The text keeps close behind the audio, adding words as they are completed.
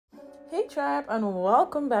Hey tribe, and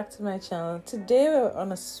welcome back to my channel. Today we're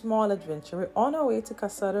on a small adventure. We're on our way to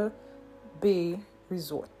Cassada Bay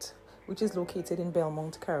Resort, which is located in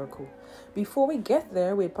Belmont Carriacou. Before we get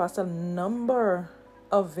there, we pass a number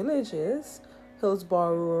of villages: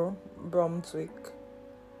 Hillsborough, Brunswick,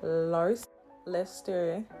 Lars,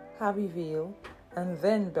 Leicester, Abbeville, and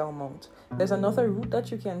then Belmont. There's another route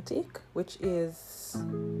that you can take, which is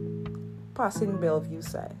passing Bellevue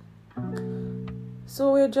side.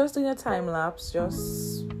 So we're just doing a time lapse,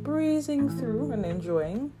 just breezing through and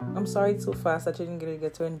enjoying. I'm sorry it's so fast that you didn't really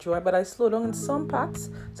get to enjoy, but I slowed down in some parts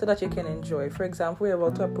so that you can enjoy. For example, we're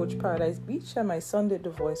about to approach Paradise Beach and my son did the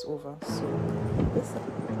voiceover. So listen.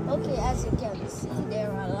 Okay, as you can see, there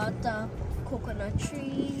are a lot of coconut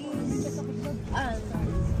trees and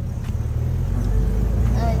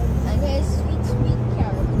here's sweet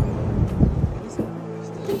caribou.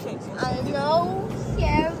 And now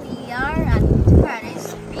here we are at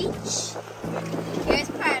Paradise Beach. Here's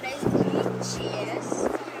Paradise Beach, yes.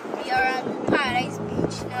 We are at Paradise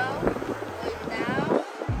Beach now. Going down.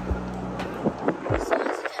 So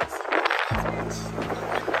as you can see,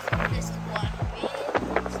 this one way.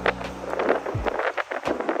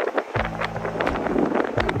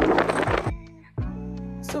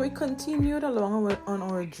 So we continued along on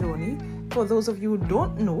our journey. For those of you who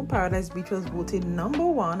don't know, Paradise Beach was voted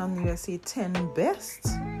 #1 on the USA 10 Best.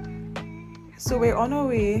 So we're on our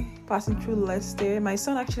way, passing through Leicester. My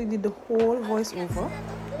son actually did the whole voiceover,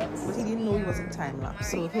 but he didn't know he was in time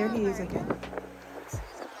lapse. So here he is again.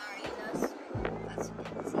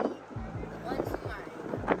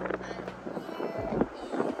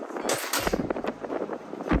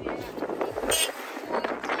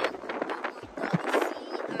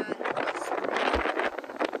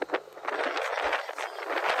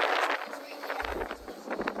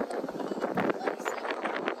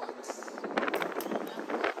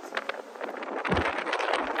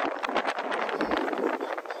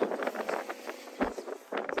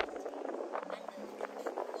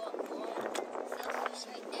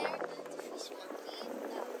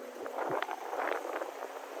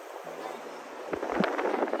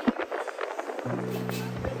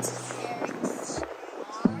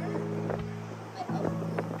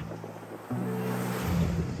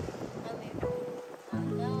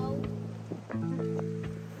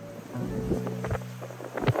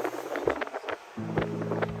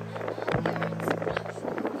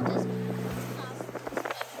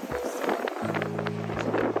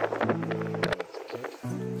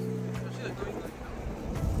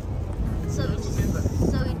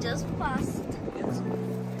 So we just passed.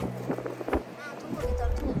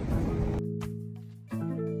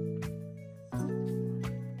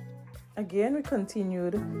 Again, we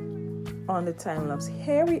continued on the time lapse.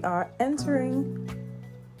 Here we are entering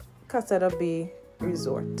Cassada Bay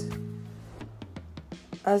Resort.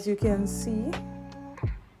 As you can see,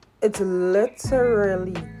 it's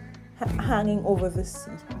literally hanging over the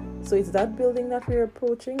sea. So it's that building that we're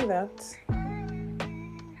approaching, that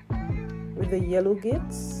with the yellow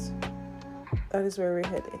gates. That is where we're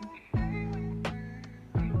heading.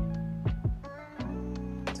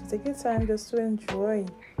 So take your time just to enjoy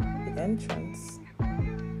the entrance.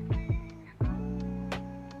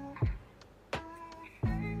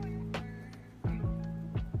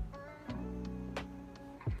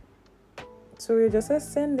 So we're just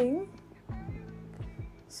ascending.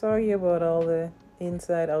 Sorry about all the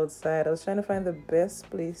inside, outside. I was trying to find the best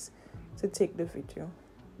place to take the video.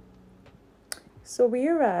 So we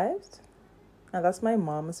arrived, and that's my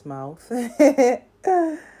mom's mouth. And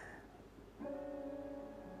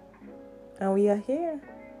we are here.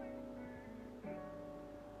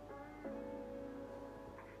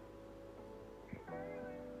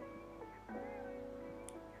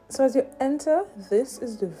 So as you enter, this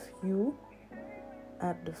is the view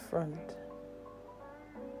at the front.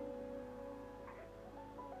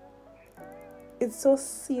 It's so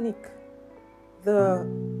scenic. The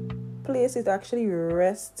place is actually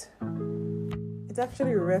rest. It's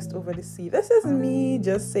actually rest over the sea. This is me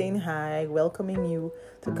just saying hi, welcoming you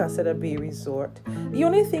to Cassada Bay Resort. The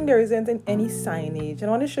only thing, there isn't any signage. And I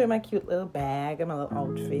want to show you my cute little bag and my little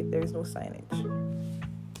outfit. There is no signage.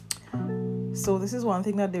 So this is one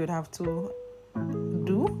thing that they would have to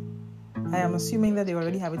do. I am assuming that they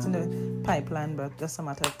already have it in the pipeline, but just a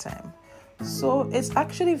matter of time. So it's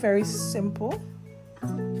actually very simple.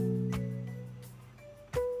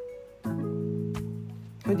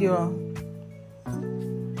 With your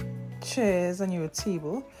chairs and your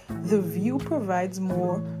table, the view provides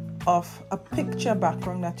more of a picture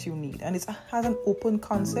background that you need, and it has an open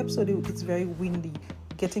concept, so it's very windy,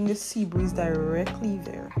 getting the sea breeze directly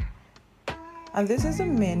there. And this is a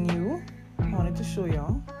menu I wanted to show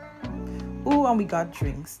y'all. Oh, and we got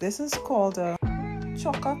drinks. This is called a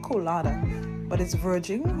Choca Colada, but it's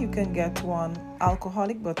virgin. You can get one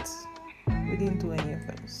alcoholic, but we didn't do any of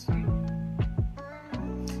those.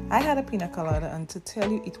 I had a pina colada, and to tell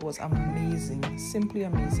you, it was amazing, simply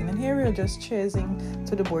amazing. And here we are just cheersing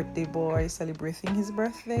to the birthday boy, celebrating his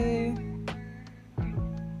birthday.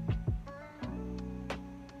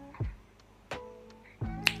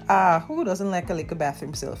 Who doesn't like a little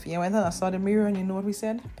bathroom selfie? I went and I saw the mirror, and you know what we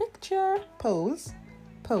said? Picture, pose,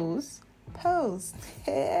 pose, pose.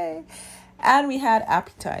 Hey. And we had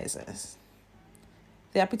appetizers.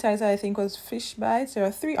 The appetizer, I think, was fish bites. There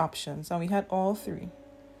are 3 options, and we had all 3.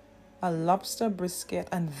 A lobster brisket,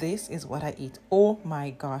 and this is what I ate. Oh my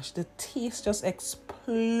gosh, the taste just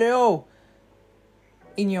explodes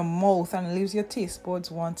in your mouth and leaves your taste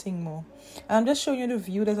buds wanting more. And I'm just showing you the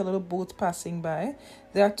view. There's a little boat passing by.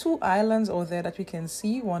 There are 2 islands over there that we can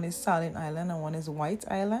see. One is Silent Island and one is White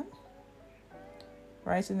Island,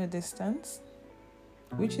 right in the distance.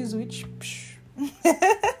 Which is which?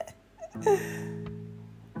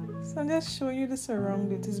 So I'm just showing you the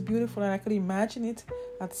surroundings. It's beautiful, and I could imagine it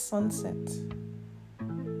at sunset.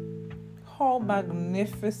 How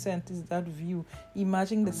magnificent is that view?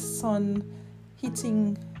 Imagine the sun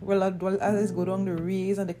hitting, well, as it goes down the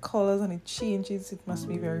rays and the colors and it changes. It must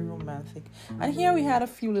be very romantic. And here we had a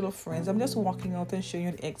few little friends. I'm just walking out and showing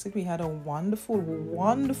you the exit. We had a wonderful,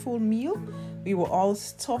 wonderful meal. We were all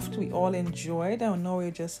stuffed. We all enjoyed, and now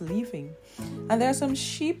we're just leaving. And there are some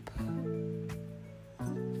sheep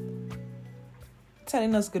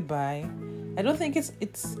telling us goodbye. I don't think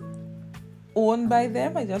it's owned by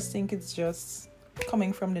them. I just think it's just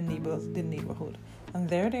coming from the neighborhood. And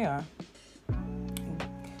there they are,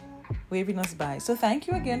 waving us by. So thank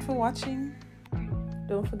you again for watching.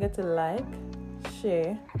 Don't forget to like,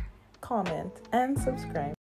 share, comment, and subscribe.